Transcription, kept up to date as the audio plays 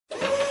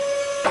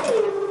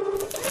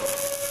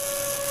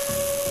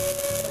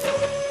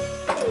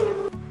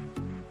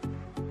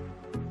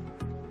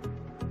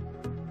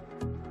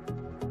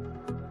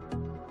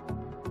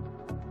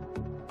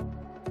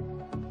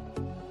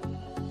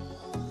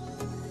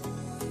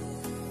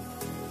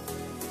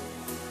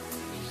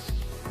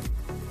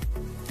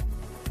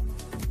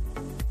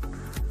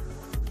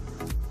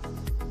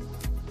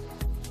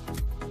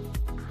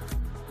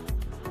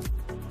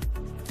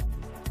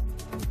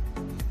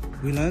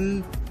we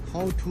learn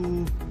how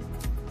to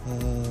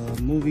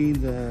moving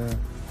the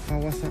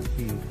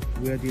Kawasaki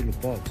welding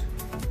robot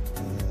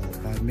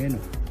by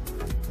manual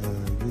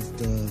with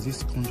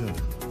this controller.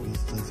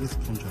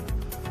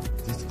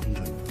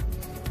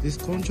 This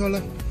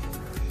controller.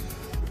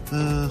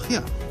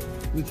 Here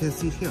we can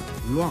see here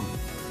run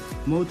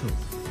motor.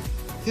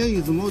 Here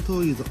is the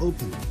motor is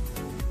open.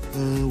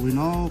 We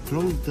now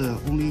close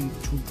only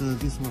choose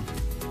this one.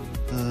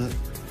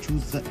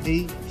 Choose the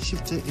A,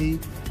 shift A,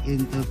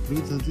 and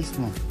press this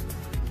one.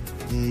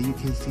 You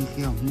can see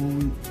here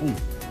moving on.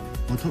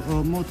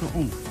 Motor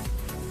on.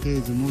 Here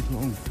is motor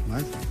on,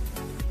 right?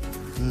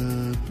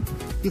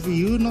 If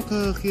you not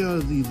here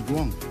is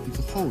wrong,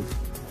 it's hold.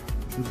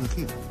 Choose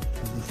here.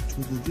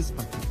 Choose this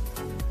button.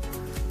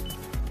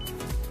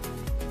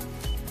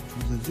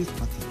 Choose this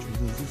button.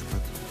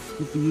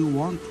 If you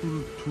want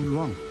to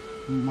run,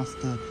 you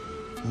must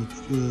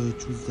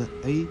choose the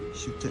A,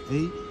 shift A,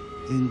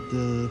 and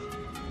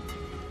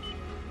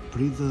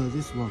press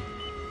this one.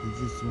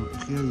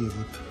 Here is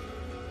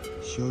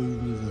showing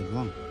me the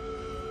run.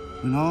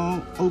 We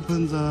now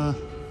open the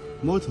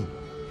motor.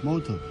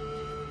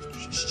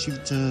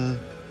 Shift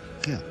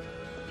here.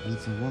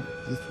 This one.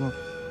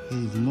 Here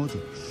is the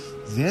motor.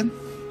 Then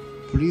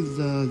press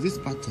this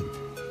button.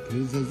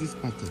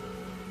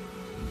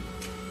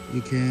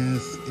 You can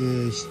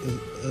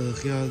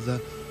hear the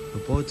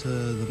robot,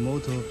 the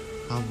motor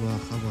have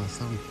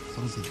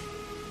something,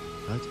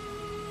 right?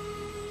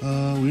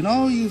 We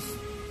now use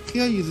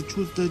here is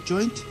choose the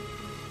joint.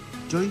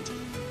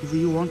 If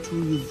you want to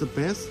use the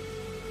base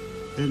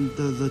and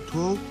the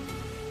 12,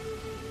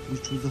 we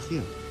choose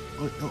here.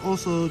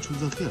 Also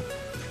choose here.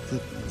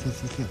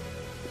 Choose here.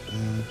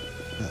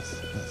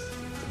 Base.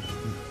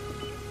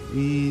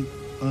 We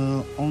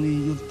only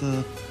use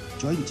the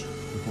joint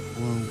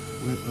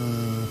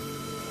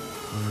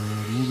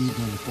moving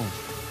the board.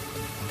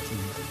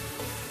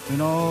 We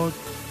now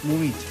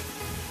move it.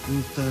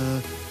 Use the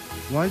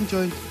one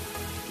joint,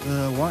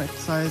 one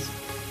size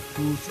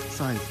to 6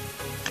 size.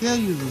 Here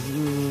is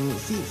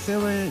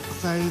 7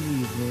 size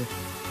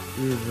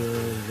is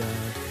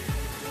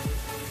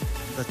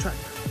the track,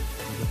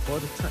 the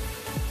board track.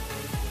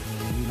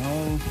 We now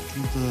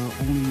choose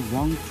only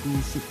 1 to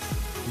 6.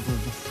 The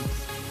 6.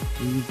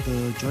 We use the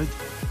joint.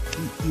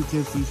 You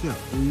can see here.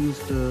 We use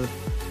the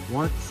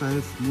white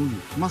size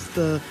moving. Must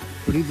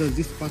press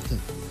this button.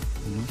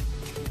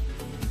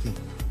 Okay.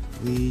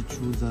 We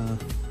choose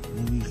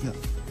moving here.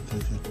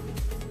 Okay.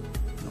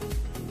 No.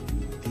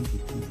 Pinky.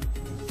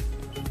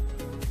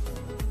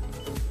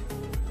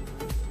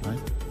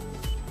 Right.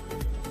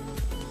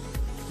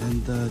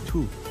 And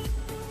 2,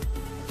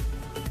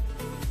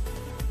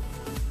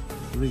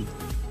 3,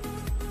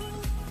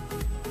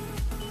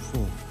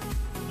 4,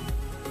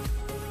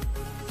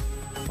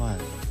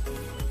 5,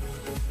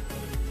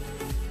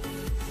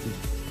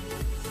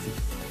 6,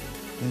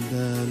 and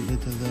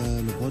let the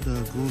robot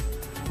go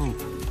home.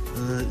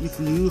 If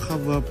you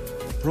have a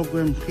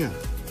program here,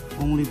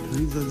 only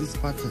press this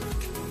button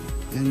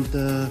and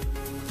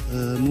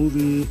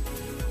moving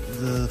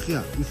the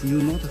here. If you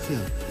not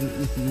here,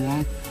 if you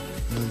want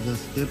the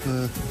step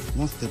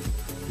one step,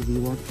 if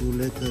you want to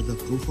let the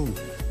go home,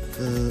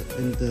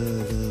 and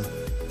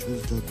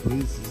choose the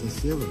press the 7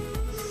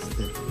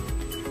 step,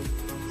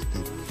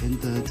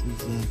 and choose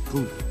the go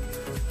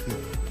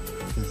here.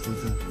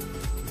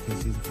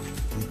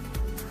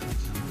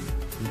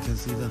 You can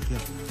see the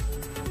here.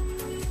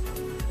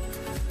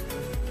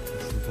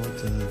 It's about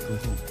go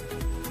home.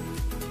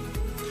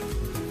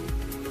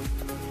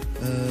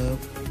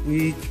 We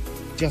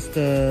just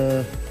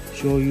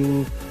show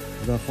you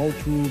the how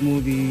to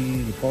move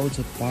the bolt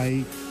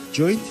by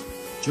joint.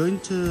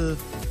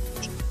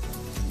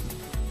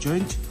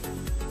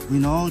 We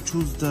now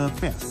choose the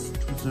base.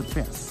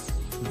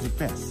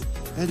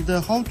 And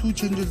how to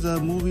change the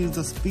moving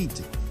the speed.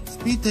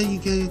 You can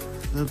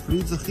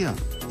press here,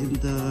 and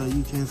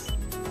you can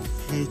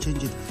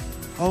change it.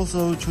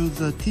 Also choose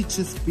the teach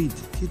speed.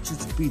 You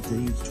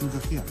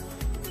choose here.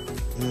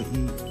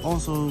 You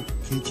also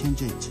can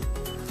change it.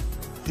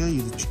 Here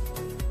is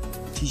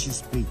teach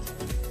speed.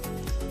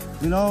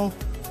 You know,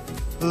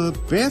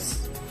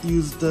 base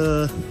use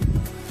the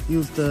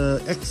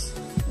X,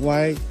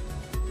 Y,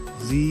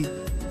 Z,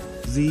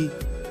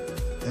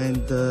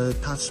 and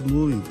touch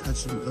moving,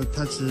 touch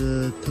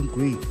turn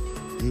green.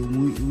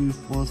 We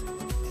first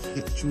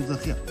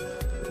choose here.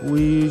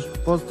 We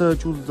first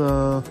choose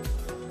the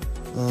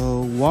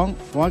one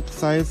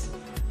size.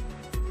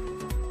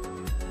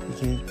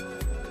 Okay,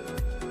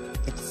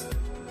 X,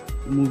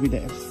 moving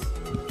the X.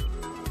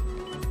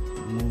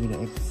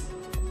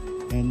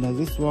 And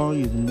this one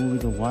is moving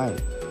the Y,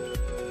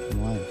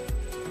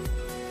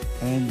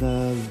 and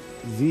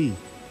Z,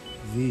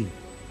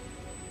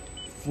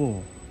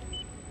 4.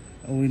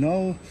 We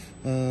know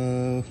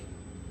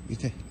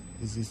okay,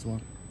 is this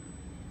one.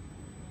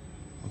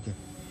 Okay,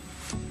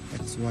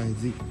 X, Y,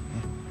 Z.